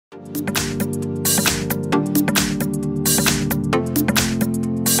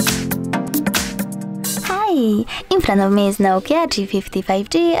Hey! In front of me is Nokia G50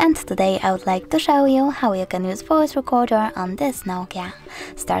 5G, and today I would like to show you how you can use voice recorder on this Nokia.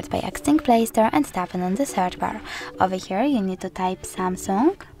 Start by exiting Play Store and tapping on the search bar. Over here you need to type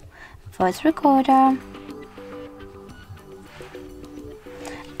Samsung voice recorder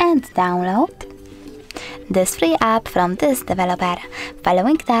and download this free app from this developer.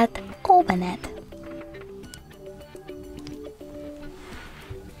 Following that, open it.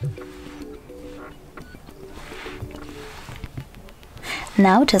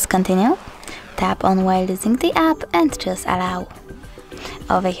 Now just continue, tap on while using the app and just allow.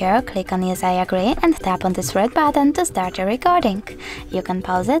 Over here click on yes I agree and tap on this red button to start your recording. You can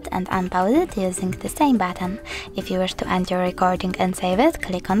pause it and unpause it using the same button. If you wish to end your recording and save it,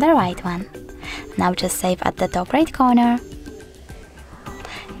 click on the right one. Now just save at the top right corner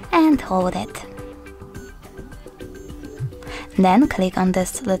and hold it. Then click on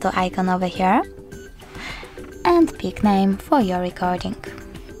this little icon over here and pick name for your recording.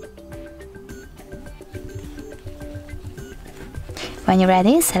 When you're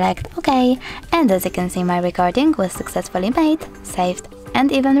ready, select OK, and as you can see, my recording was successfully made, saved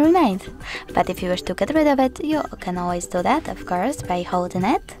and even remade. But if you wish to get rid of it, you can always do that, of course, by holding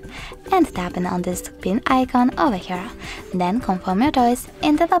it and tapping on this pin icon over here. Then confirm your choice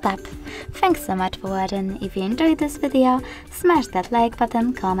in the pop-up. Thanks so much for watching. If you enjoyed this video, smash that like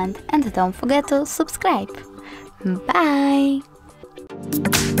button, comment and don't forget to subscribe. Bye!